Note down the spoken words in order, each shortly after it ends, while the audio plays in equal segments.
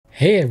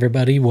Hey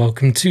everybody,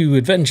 welcome to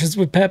Adventures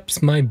with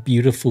Peps. My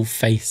beautiful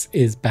face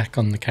is back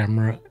on the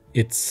camera.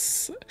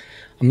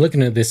 I'm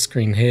looking at this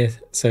screen here,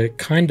 so it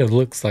kind of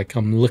looks like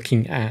I'm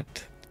looking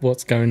at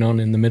what's going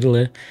on in the middle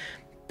here,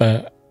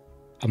 but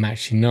I'm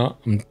actually not.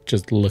 I'm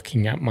just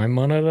looking at my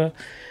monitor.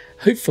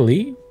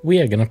 Hopefully,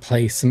 we are going to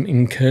play some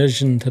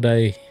Incursion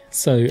today.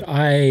 So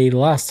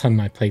last time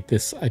I played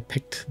this, I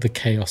picked the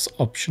Chaos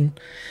option.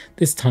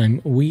 This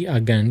time we are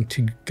going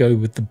to go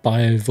with the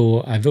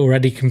Biovore. I've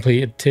already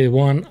completed tier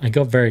 1. I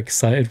got very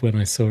excited when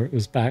I saw it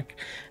was back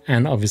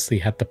and obviously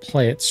had to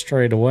play it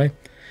straight away.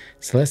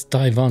 So let's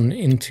dive on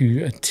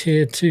into a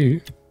tier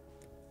 2.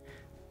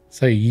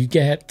 So you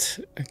get,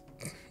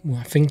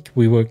 well, I think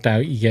we worked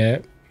out you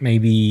get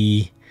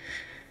maybe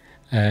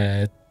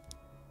 9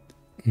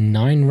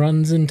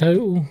 runs in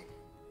total.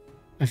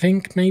 I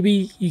think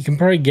maybe you can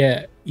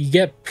probably you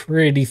get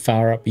pretty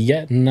far up. You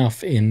get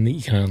enough in that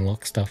you can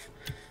unlock stuff.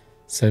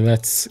 So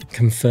let's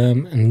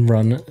confirm and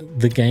run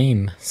the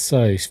game.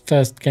 So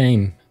first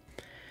game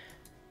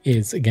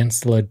is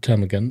against the load of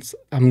termagants.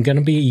 I'm going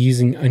to be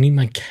using only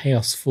my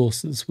chaos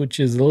forces, which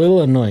is a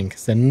little annoying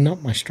because they're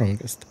not my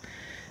strongest.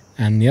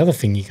 And the other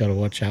thing you got to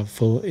watch out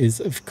for is,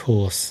 of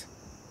course,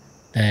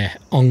 their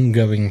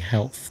ongoing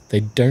health. They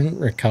don't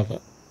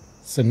recover.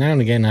 So now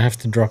and again I have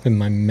to drop in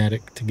my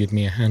medic to give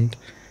me a hand,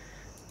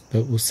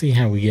 but we'll see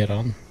how we get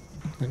on.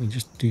 Let me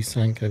just do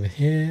something over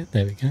here.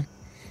 There we go.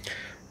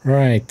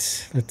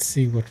 Right, let's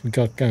see what we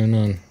got going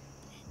on.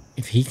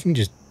 If he can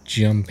just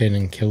jump in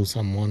and kill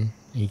someone,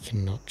 he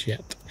cannot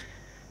yet.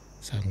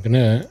 So I'm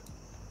gonna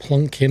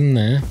plonk him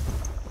there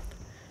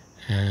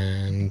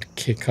and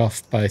kick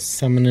off by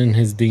summoning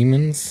his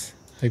demons.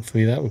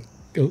 Hopefully that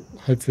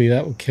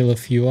will kill a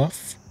few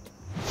off.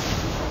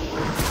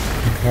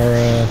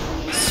 Horror.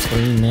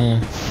 Screamer,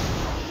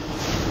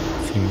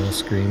 a few more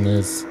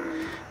screamers.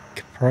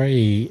 Could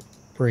probably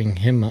bring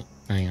him up.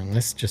 Hang on,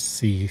 let's just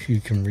see who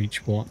can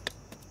reach what.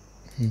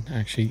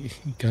 Actually,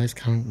 you guys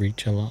can't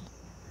reach a lot.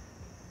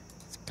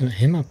 Let's put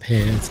him up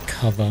here as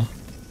cover.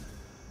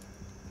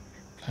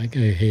 If I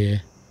go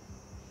here,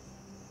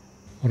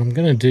 what I'm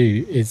gonna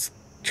do is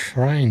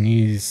try and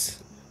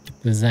use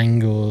the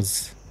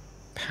Zangor's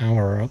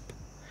power up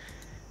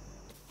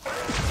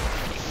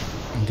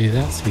and do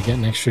that so we get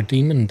an extra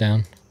demon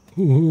down.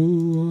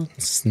 Ooh,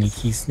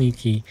 sneaky,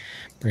 sneaky.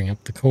 Bring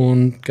up the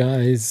corn,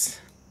 guys.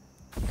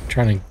 I'm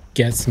trying to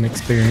get some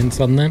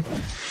experience on them.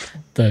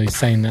 Though,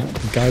 saying that,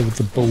 the guy with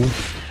the ball,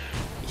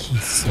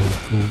 he's so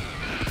cool.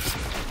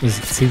 As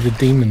you can see, the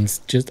demons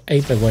just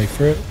ate their way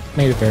through it.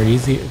 Made it very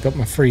easy. I got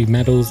my free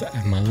medals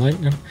and my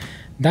lightning.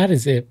 That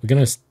is it. We're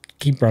going to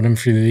keep running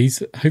through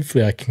these.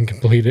 Hopefully I can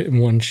complete it in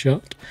one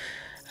shot.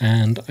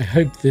 And I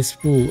hope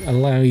this will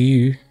allow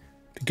you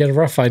get a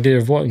rough idea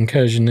of what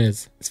Incursion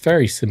is. It's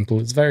very simple,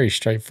 it's very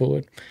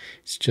straightforward.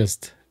 It's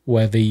just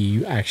whether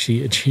you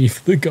actually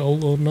achieve the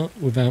goal or not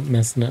without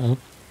messing it up.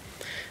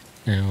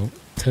 Now,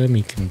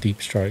 Termi can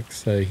deep strike,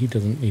 so he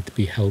doesn't need to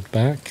be held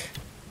back.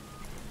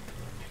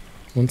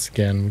 Once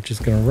again, we're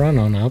just going to run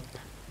on up,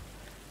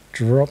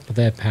 drop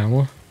their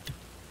power.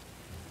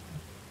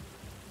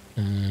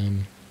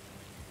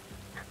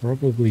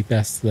 Probably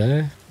best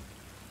there.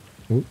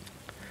 Ooh.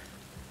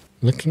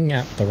 Looking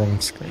at the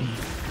wrong screen.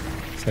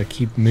 So I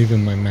keep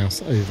moving my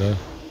mouse over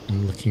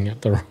and looking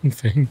at the wrong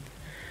thing,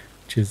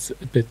 which is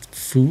a bit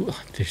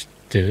just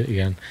did it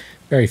again.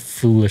 Very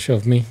foolish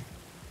of me.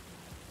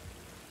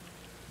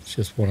 It's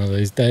just one of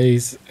those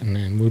days, and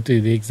then we'll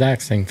do the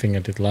exact same thing I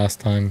did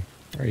last time,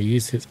 where I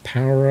use his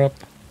power up.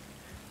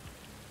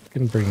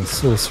 Gonna bring the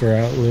sorcerer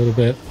out a little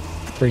bit.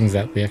 Brings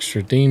out the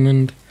extra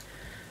demon.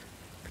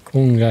 The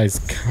corn guys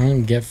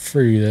can't get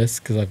through this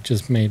because I've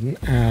just made an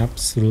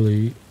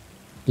absolute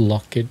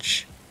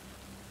blockage.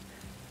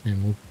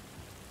 And we'll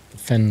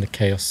defend the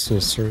Chaos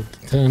Sorcerer with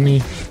the Termi.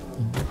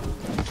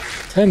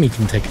 Termi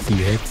can take a few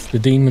hits. The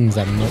demons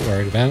I'm not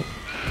worried about.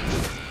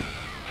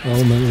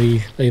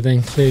 Ultimately, they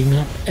then clean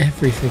up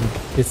everything.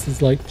 This is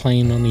like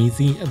playing on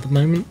easy at the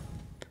moment.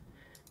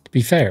 To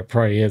be fair, it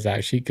probably is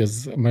actually,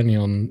 because I'm only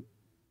on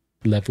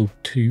level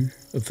 2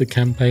 of the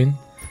campaign.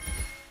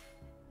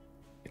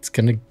 It's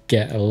going to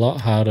get a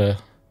lot harder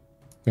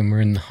when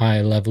we're in the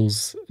higher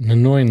levels. And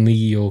annoyingly,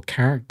 your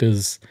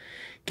characters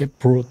get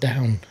brought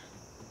down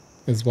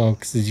as well,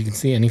 because as you can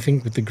see,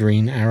 anything with the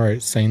green arrow,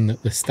 it's saying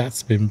that the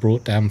stats have been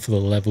brought down for the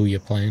level you're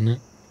playing at.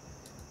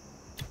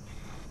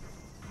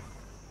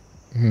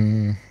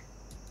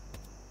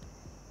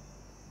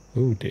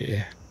 Oh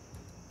dear.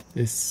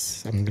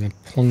 This, I'm going to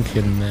plonk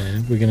him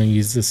there. We're going to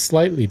use a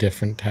slightly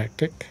different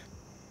tactic.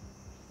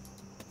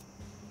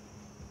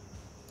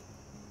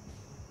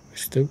 We're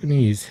still going to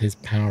use his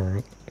power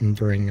up and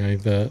bring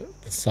over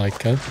the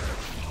Psycho.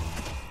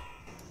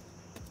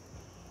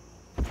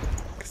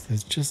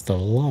 There's just a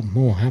lot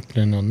more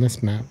happening on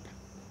this map.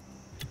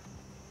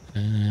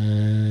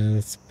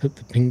 Let's put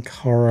the pink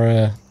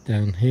horror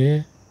down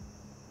here.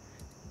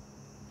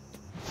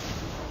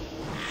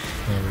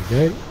 There we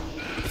go.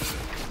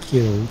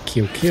 Kill,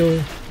 kill,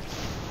 kill.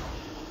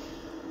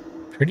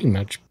 Pretty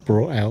much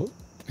brought out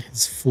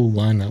his full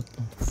lineup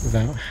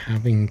without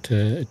having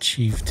to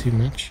achieve too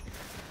much.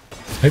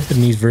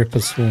 Hoping these Ripper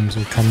Swarms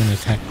will come and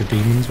attack the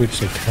demons, which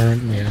they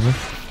currently are.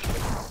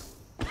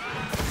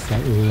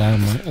 That will allow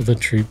my other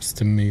troops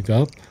to move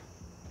up.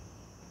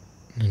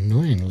 And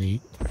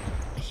annoyingly,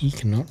 he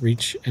cannot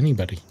reach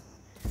anybody.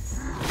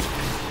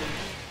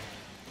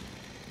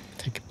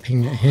 Take a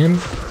ping at him.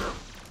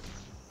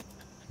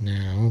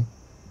 Now,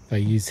 if I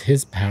use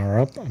his power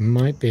up, I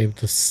might be able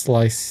to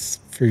slice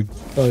through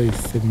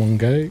both in one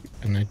go,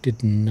 and I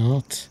did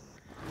not.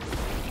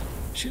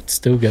 Should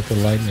still get the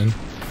lightning.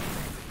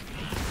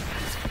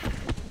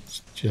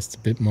 It's just a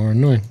bit more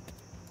annoying.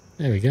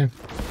 There we go.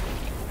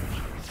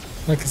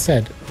 Like I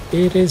said,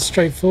 it is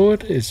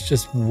straightforward. It's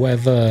just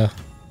whether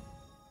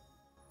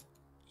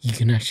you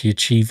can actually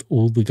achieve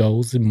all the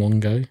goals in one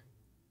go.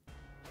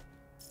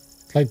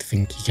 I'd like to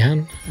think you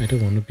can. I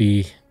don't want to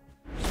be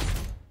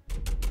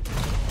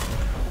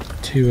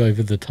too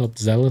over the top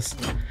zealous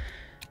and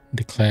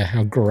declare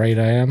how great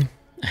I am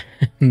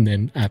and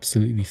then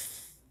absolutely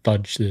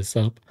fudge this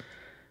up.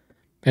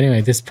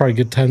 Anyway, this is probably a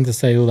good time to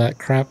say all that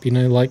crap, you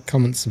know, like,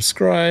 comment,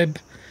 subscribe.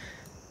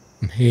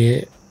 I'm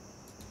here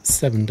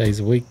 7 days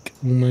a week,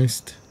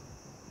 almost.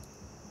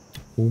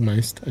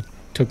 I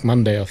took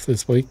Monday off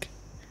this week.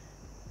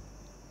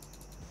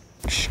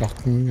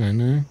 Shocking, I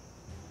know.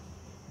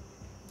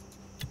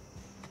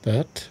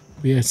 But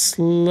we are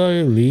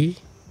slowly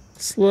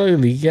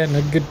getting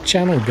a good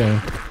channel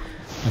going.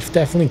 I've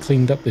definitely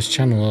cleaned up this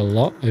channel a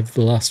lot over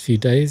the last few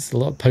days. A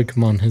lot of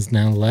Pokemon has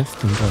now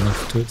left and gone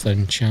off to its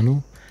own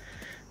channel.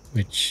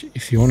 Which,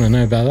 if you want to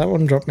know about that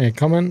one, drop me a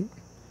comment.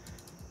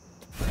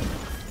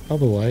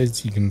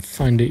 Otherwise, you can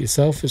find it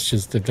yourself. It's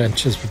just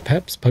Adventures with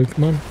Peps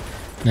Pokemon.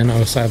 And then I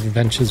also have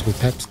Adventures with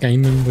Peps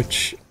Gaming,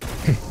 which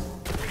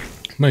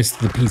most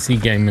of the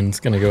PC gaming's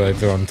going to go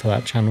over onto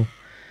that channel.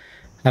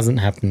 Hasn't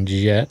happened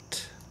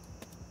yet.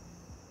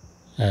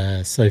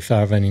 So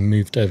far I've only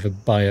moved over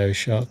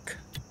Bioshock.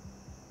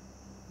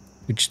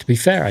 Which, to be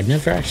fair, I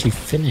never actually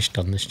finished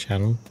on this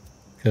channel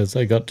because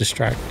I got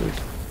distracted.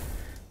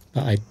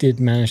 But I did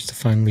manage to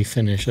finally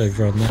finish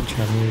over on that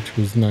channel, which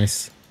was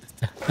nice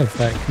to have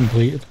that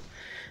completed.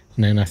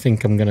 And then I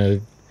think I'm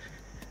gonna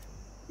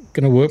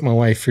work my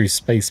way through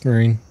Space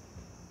Marine.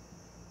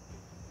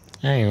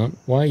 Hang on,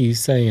 why are you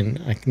saying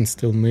I can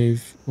still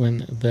move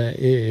when there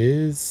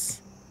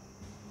is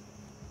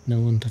no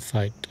one to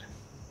fight?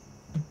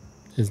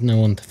 There's no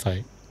one to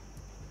fight.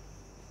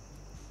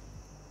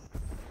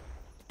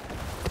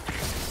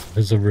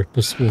 There's a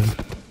Ripper Swarm.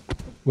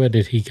 Where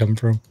did he come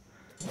from?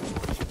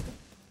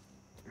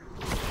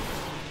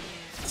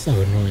 So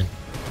annoying.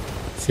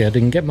 See, I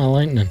didn't get my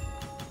lightning.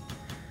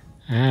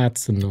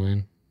 That's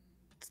annoying.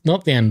 It's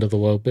not the end of the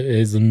world, but it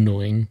is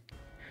annoying.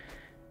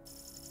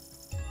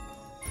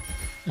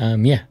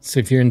 Yeah, so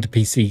if you're into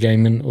PC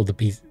gaming or the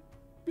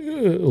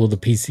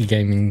PC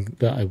gaming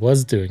that I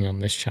was doing on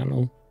this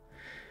channel,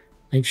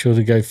 make sure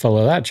to go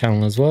follow that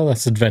channel as well.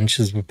 That's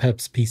Adventures with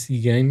Peps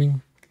PC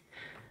Gaming.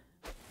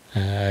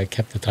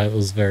 Kept the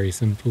titles very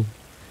simple.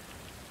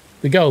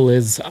 The goal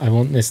is I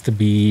want this to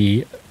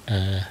be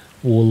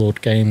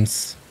Warlord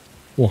games,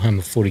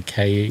 Warhammer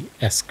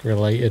 40k-esque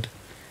related.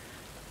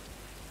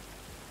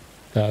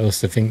 But I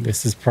also think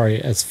this is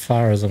probably as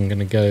far as I'm going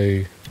to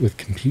go with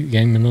compute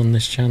gaming on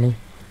this channel.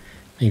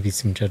 Maybe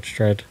some Judge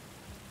Dredd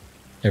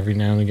every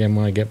now and again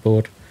when I get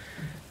bored.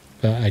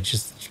 But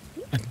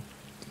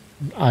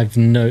I've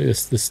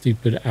noticed the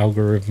stupid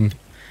algorithm.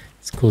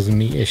 It's causing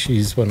me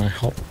issues when I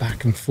hop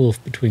back and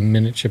forth between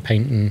miniature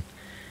painting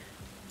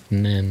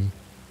and then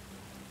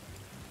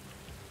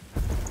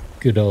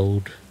good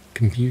old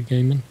compute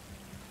gaming.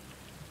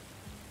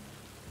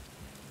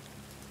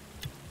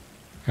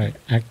 Right,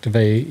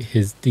 activate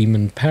his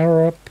demon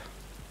power up.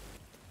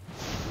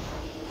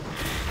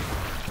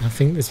 I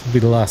think this will be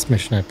the last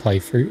mission I play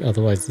through,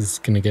 otherwise this is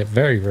going to get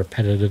very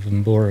repetitive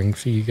and boring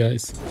for you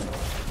guys.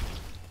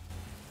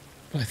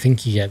 But I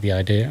think you get the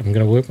idea. I'm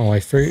going to work my way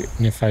through,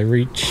 and if I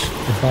reach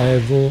the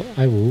Biovore,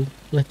 I will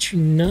let you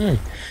know.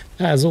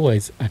 As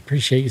always, I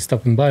appreciate you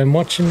stopping by and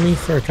watching me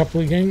for a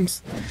couple of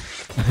games.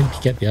 I hope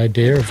you get the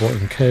idea of what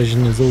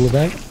Incursion is all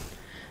about.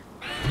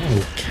 I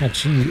will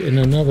catch you in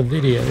another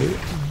video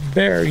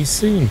very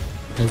soon.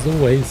 As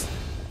always,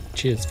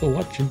 cheers for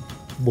watching.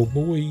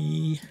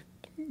 Bye-bye.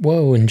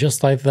 Whoa, and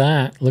just like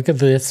that, look at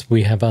this.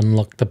 We have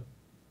unlocked the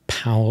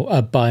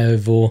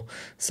Biovore.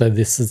 So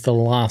this is the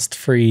last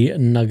 3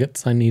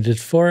 nuggets I needed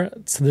for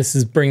it. So this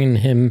is bringing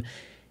him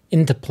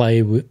into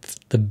play with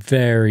the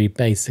very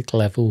basic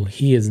level.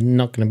 He is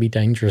not going to be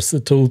dangerous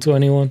at all to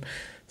anyone.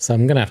 So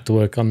I'm going to have to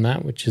work on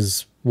that, which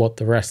is what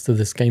the rest of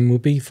this game will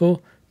be for.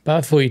 But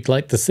I thought you'd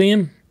like to see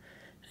him.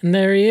 And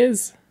there he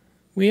is.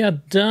 We are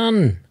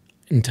done.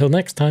 Until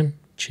next time,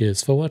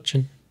 cheers for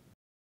watching.